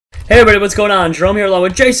Hey everybody, what's going on? Jerome here along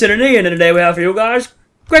with Jason and Ian, and today we have for you guys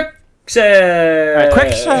QuickSand.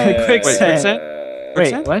 QuickSand.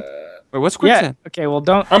 Wait, what? Wait, what's QuickSand? Yeah. Okay, well,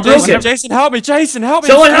 don't. I'm broken. Jason, help me! Jason, help me!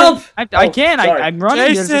 Someone help! I can't. Sorry. I'm running.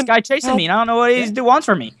 Jason, There's this guy chasing me, and I don't know what he wants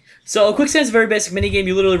from me. So QuickSand's a very basic minigame.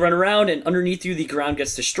 You literally run around, and underneath you the ground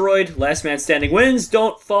gets destroyed. Last man standing wins.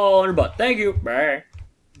 Don't fall on your butt. Thank you. Bye.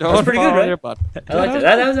 That's pretty good, right? I like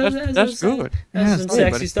that. That's good. That's some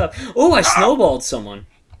sexy stuff. Oh, I snowballed someone.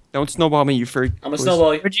 Don't snowball me, you freak. I'm a snowball.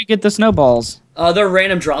 Where'd you get the snowballs? They're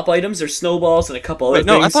random drop items. They're snowballs and a couple other Wait,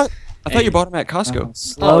 no, things. I thought you bought them at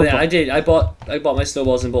Costco. Oh yeah, I did. I bought my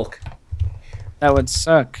snowballs in bulk. That would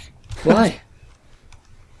suck. Why?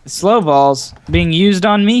 The slow balls being used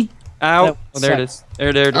on me. Ow! Oh, there it is. There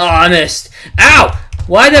it is. Oh, I missed. Ow!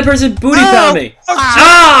 Why'd that person booty pound me?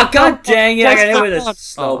 Ah! God dang it! I got hit with a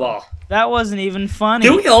snowball. That wasn't even funny.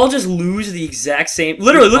 Did we all just lose the exact same?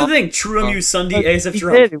 Literally, look at the thing. JeromeASF, Ssundee, We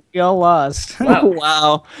Jerome. did. We all lost. Wow.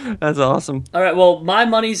 Wow, that's awesome. All right. Well, my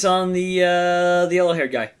money's on the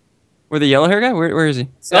yellow-haired guy. Where the yellow hair guy? Where is he?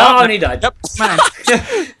 Oh, and he died. Yep.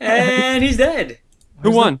 And he's dead.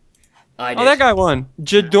 Who won? I did. Oh, that guy won.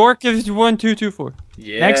 Jadork is 1-2-2-4.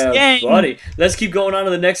 Yeah, Next game. buddy. Let's keep going on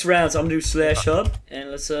to the next round. So I'm gonna do slash hub,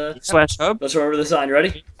 and let's Slash hub. let's remember the sign. You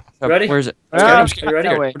ready? Ready? Where is it? Are That you ready?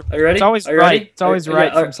 way. Are you ready? It's always Are you ready? right. It's always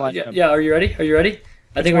right from slash yeah, hub. yeah. Are you ready? Are you ready?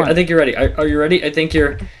 I think one? you're ready. Are you ready? I think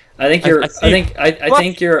you're. I think you're. I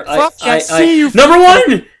think you're. I see you. Number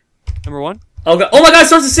one. Number one. Oh god! Oh my god! It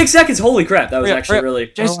starts in 6 seconds. Holy crap! That was actually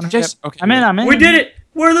really. Jason. Okay. I'm in. We did it.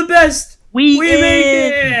 We're the best. We made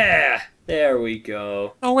did. it. Yeah. There we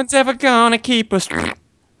go. No one's ever gonna keep us.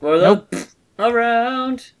 We're the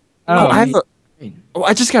around. Oh,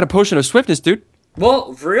 I just got a potion of swiftness, dude.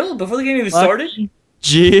 Well, for real? Before the game even started?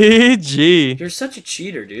 GG. You're such a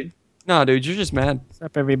cheater, dude. Nah, dude, you're just mad. What's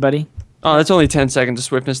up, everybody? Oh, that's only 10 seconds of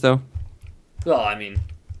swiftness, though. Well, I mean,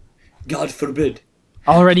 God forbid.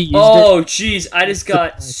 Already used it. Oh, jeez, I just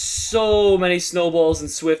got so many snowballs and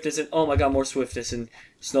swiftness, and oh my god, more swiftness and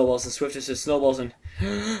snowballs and swiftness and snowballs and.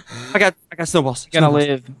 I got snowballs. Gonna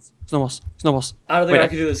live. Snowballs. I don't think I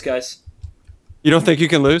can do this, guys. You don't think you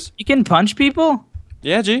can lose? You can punch people?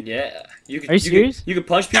 Yeah, G. Yeah, you can. Are you serious? You can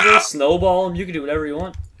punch people, snowball them. You can do whatever you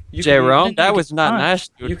want. Jerome, that was not nice,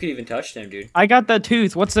 dude. You could even touch them, dude. I got the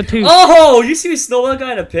tooth. What's the tooth? Oh, you see me snowball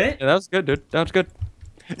guy in a pit? Yeah, that was good, dude. That was good.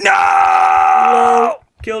 No!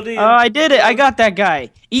 Killed him. Oh, I did it. I got that guy.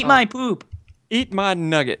 Eat my poop. Eat my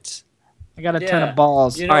nuggets. I got a ton of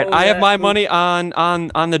balls. You know, All right, I have my poop. money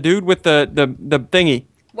on the dude with the thingy.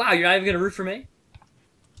 Wow, you're not even gonna root for me?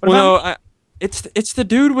 Well, no, it's the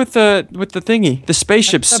dude with the thingy, the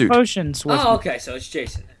spaceship That's the suit. potion swiftness. Oh, okay, so it's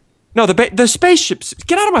Jason. No, the spaceship suit.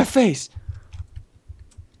 Get out of my face.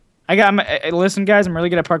 I got. Listen, guys, I'm really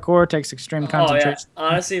good at parkour. It takes extreme concentration. Oh, yeah.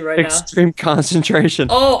 Honestly, right now. Extreme concentration.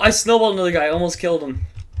 Oh, I snowballed another guy. I almost killed him.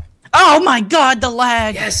 Oh my God, the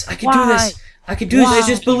lag! Yes, I can do this. I can do this.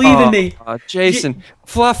 Just believe in me. Jason,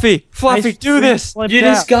 Fluffy, do this. You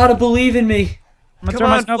just gotta believe in me. I'm gonna throw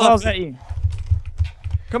my snowballs at you.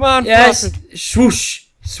 Come on, Yes. Fluffy. Swoosh.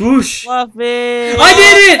 Swoosh. Fluffy! I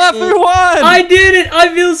did it! Fluffy won! I did it!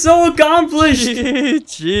 I feel so accomplished!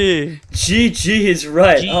 GG. GG is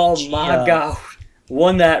right. Oh my god.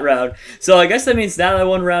 Won that round. So I guess that means now that I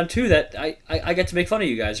won round 2 that I get to make fun of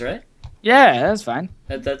you guys, right? Yeah, that's fine.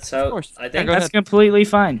 That's how I think. Go That's ahead. completely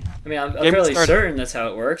fine. I mean, I'm Game fairly started. certain that's how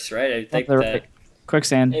it works, right? I think that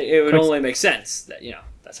QuickSand. it would only make sense that, you know,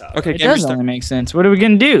 that's how it Okay, It game does start. only make sense. What are we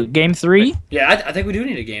gonna do? Game 3? Yeah, I think we do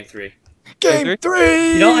need a game 3. Game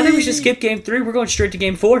 3. You know, I think we should skip game 3. We're going straight to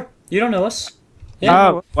game 4. You don't know us. Yeah.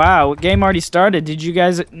 Oh wow, game already started. Did you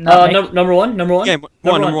guys? Number one. Game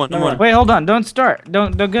number one. Wait, hold on. Don't start.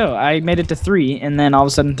 Don't go. I made it to 3, and then all of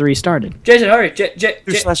a sudden 3 started. Jason, hurry. Jason,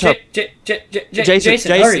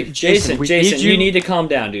 hurry. Jason, you need to calm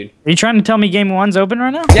down, dude. Are you trying to tell me game 1's open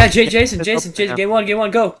right now? Yeah, Jason, game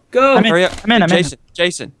one, go. I'm in. Hurry up. I'm in.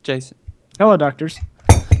 Jason. Hello, doctors.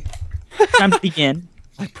 Time to begin.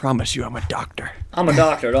 I promise you I'm a doctor. I'm a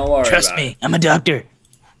doctor, don't worry Trust about me, it. I'm a doctor.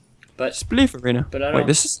 But Spleef arena. But I don't- Wait,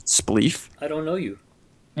 this is Spleef. I don't know you.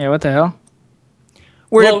 Yeah, what the hell?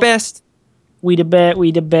 We're Well- the best. We the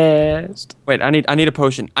best. Wait, I need a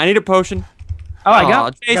potion. Oh, I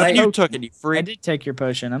got. Jason, you potion. took it, you I freak. did take your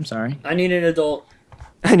potion. I'm sorry. I need an adult.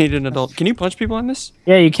 I need an adult. Can you punch people on this?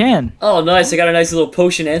 Yeah, you can. Oh, nice. I got a nice little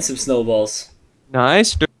potion and some snowballs.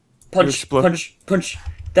 Nice. Punch. explode.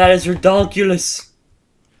 That is ridiculous.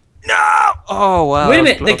 No! Oh, wow. Wait a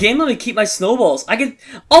minute. The game let me keep my snowballs. I can.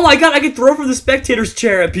 Oh my god! I can throw from the spectator's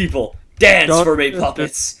chair at people. Dance for me,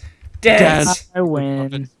 puppets. Dance. I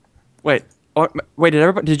win. Wait. Oh, wait,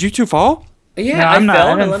 did you two fall? Yeah, No, I I'm not. fell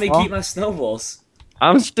I and didn't let me fall. keep my snowballs.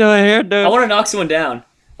 I'm still here, dude. I want to knock someone down.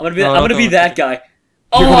 I'm gonna be. No, I'm gonna be don't. that guy. You're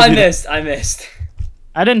Oh, gonna I be that- missed. I missed.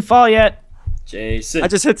 I didn't fall yet. Jason. I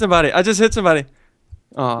just hit somebody. I just hit somebody.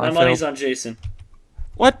 Oh, My I money's failed. on Jason.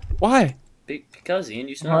 What? Why? Because Ian,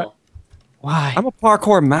 you smell. What? Why? I'm a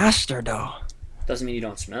parkour master, though. Doesn't mean you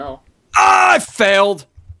don't smell. Ah, I failed.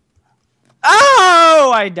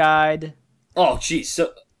 Oh, I died. Oh, jeez.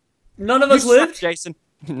 So none of You us suck, lived. Jason.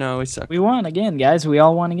 No, we suck. We won again, guys. We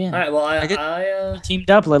all won again. All right. Well, I Teamed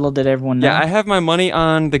up, little did everyone know. Yeah, I have my money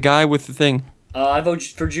on the guy with the thing. I vote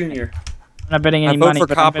for Junior. I'm not betting any vote money, for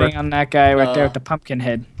but Copper. I'm betting on that guy right there with the pumpkin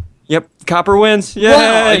head. Yep, Copper wins. Wow,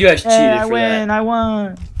 Yeah. you guys cheated I for win. that. I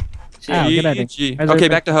won. Ow, get out of here. Where's Okay, everybody?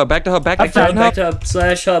 back to hub. Back to hub. Back Back to to hub. hub. Back to hub.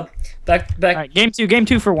 Slash hub. Back. All right, game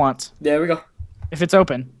two for once. There we go. If it's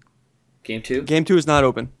open. Game 2. Game 2 is not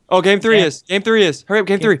open. Oh, game 3 Yeah. is. Game 3 is. Hurry up,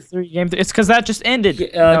 game 3. Game three. It's because that just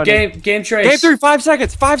ended. No, it didn't. Game trace. Game 3, 5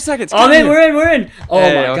 seconds. 5 seconds. Oh Come man, here. we're in. Oh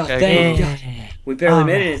Hey, my god, okay, thank good. God. We barely Oh.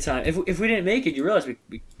 made it in time. If we didn't make it, you realize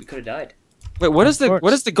we could have died. Wait, what does Of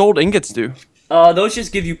course. the gold ingots do? Those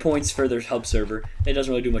just give you points for their hub server. It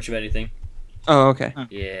doesn't really do much of anything. Oh, okay.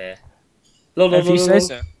 Yeah. If you say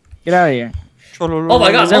so. Get out of here. Oh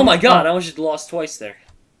my god, oh my god, I almost just lost twice there.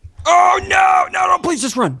 Oh no, no, please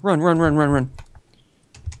just run. Run.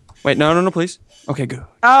 Wait, no, please. Okay, good.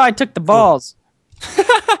 Oh, I took the balls.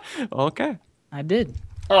 Okay. I did.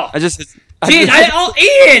 Oh. I just Ian!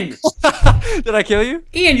 Did I kill you?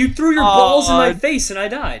 Ian, you threw your balls in my face and I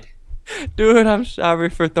died. Dude, I'm sorry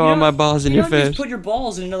for throwing my balls in you your don't just face. put your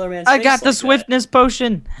balls in another man's I face got the like swiftness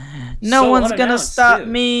potion. No So one's gonna unannounced, stop too.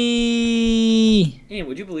 me. that. Ian,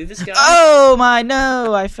 would you believe this guy? Oh my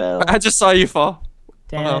no! I fell. I just saw you fall.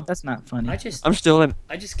 Damn Uh-oh. it, that's not funny. I'm still in.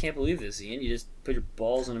 I just can't believe this, Ian. You just put your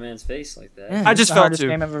balls in a man's face like that. Yeah, I this just is the fell hardest too.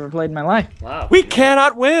 game I've ever played in my life. Wow. We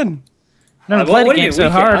cannot win. Never Well, played what a do you game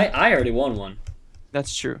mean, so we can't? hard. I already won one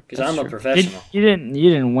That's true. because I'm a You, professional. you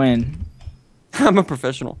didn't win. I'm a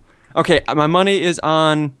professional. Okay, my money is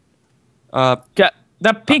on Got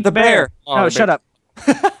the pink the bear. Oh, Oh, the shut bear.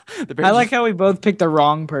 up. the bear. I like how we both picked the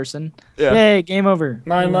wrong person. Yeah. Yay, game over.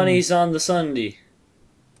 My money's on the Ssundee.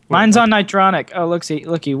 Mine's on Nitronic. Oh,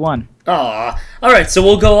 look, he won. Aw. Alright, so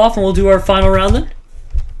we'll go off and we'll do our final round then?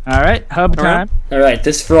 All right, hub All right. time. Alright,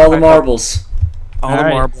 this is for all the marbles. all All the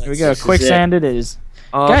right, marbles. here we go. This is Quicksand it is.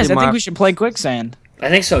 All Guys, the I think mar- we should play Quicksand. I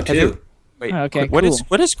think so too. Wait. Okay, What is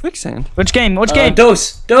cool. quicksand? Which game? Which game?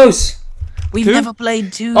 Dose! We've Two? never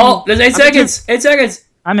played two. Oh, there's 8 seconds! 8 seconds!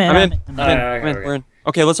 I'm in. I'm in. I'm I'm in. Alright, I'm in. okay. We're in.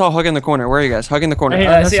 Okay, let's all hug in the corner. Where are you guys? Hug in the corner. Right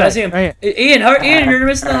here. I on see this him. side, right Ian, you're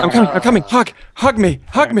missing out. I'm coming. Hug me.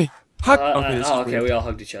 Hug. Okay, this is Okay, weird. we all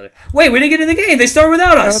hugged each other. Wait, we didn't get in the game. They started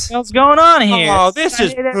without What us. the hell's going on here? Oh, this I is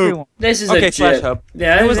hate poop. everyone. This is Okay, a slash jib. hub.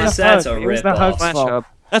 Yeah, It was that's the a hug. It was the rip hug. off. Slash Well, hub.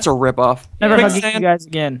 That's a rip off. Never Yeah. hugging you guys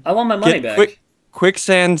again. I want my money back.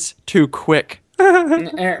 Quicksand's too quick.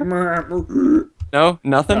 Oh, No,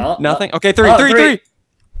 nothing. No, Nothing. no. Okay, three.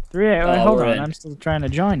 Three. Wait, Oh, hold we're on. in. I'm still trying to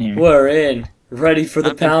join here. We're in. Ready for the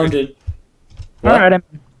I'm in. pounded. All right, I'm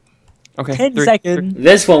Okay. 10 three. seconds.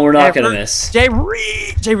 This one we're not Yeah, gonna miss.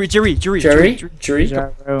 Jerry. Jerry?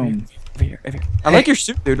 Jerome. Over here. I like your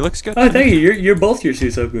suit, dude. It looks good. Oh, thank you. You're both your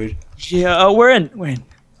suits so good. Yeah, oh, we're in.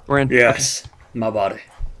 We're in. Yes. My body.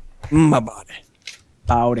 My body.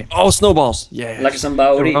 Bowdy. Oh, snowballs. Yeah. Like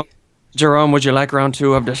somebody. Jerome, would you like round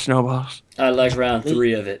 2 of the snowballs? I like round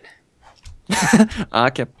 3 of it.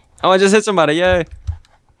 Okay. Oh, I just hit somebody. Yay.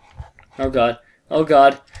 Oh god. Oh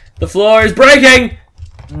god. The floor is breaking!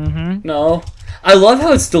 Mm-hmm. No. I love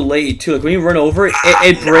how it's delayed too. Like when you run over it,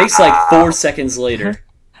 it breaks like 4 seconds later.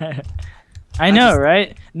 I know,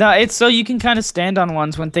 right? No, it's so you can kind of stand on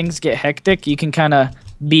ones when things get hectic. You can kind of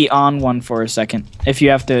be on one for a second if you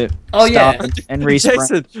have to Oh, stop yeah. and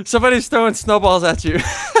respawn. Jason, somebody's throwing snowballs at you.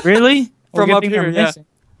 Really? From Well, up good thing here, they're yeah. missing.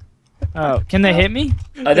 Oh, can they hit me?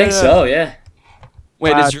 I think so, yeah.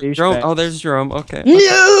 Wait, Wow, is Jerome? douchebag. Oh, there's Jerome. Okay.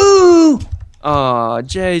 No! Oh,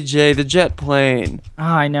 JJ, the jet plane. Oh,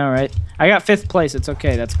 I know, right? I got 5th place. It's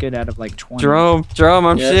okay. That's good out of like 20. Jerome,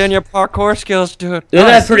 I'm Yes. seeing your parkour skills, dude. Dude,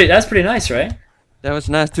 that's pretty nice, right? That was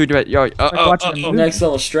nice, too. Yo, watching a movie. Next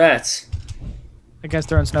level strats. That guy's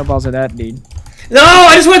throwing snowballs at that dude. No,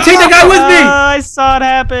 I just want to take the guy with I saw it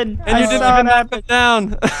happen. And I you didn't saw even it knock happen. him down.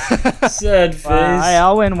 me. Sad face.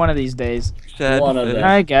 I'll win one of these days. Sad One of face. them. All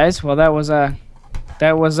right, guys. Well, that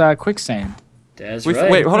was quicksand. That's Wait, right.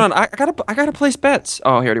 wait, hold on. I gotta place bets.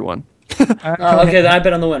 Oh, he already won. Oh, okay, then I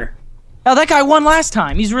bet on the winner. Oh, that guy won last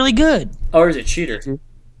time. He's really good. Or is it cheater?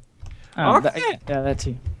 Oh, Okay. yeah, that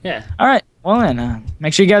too. Yeah. All right. Well then,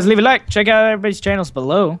 make sure you guys leave a like. Check out everybody's channels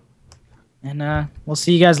below, and we'll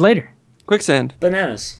see you guys later. Quicksand. Bananas.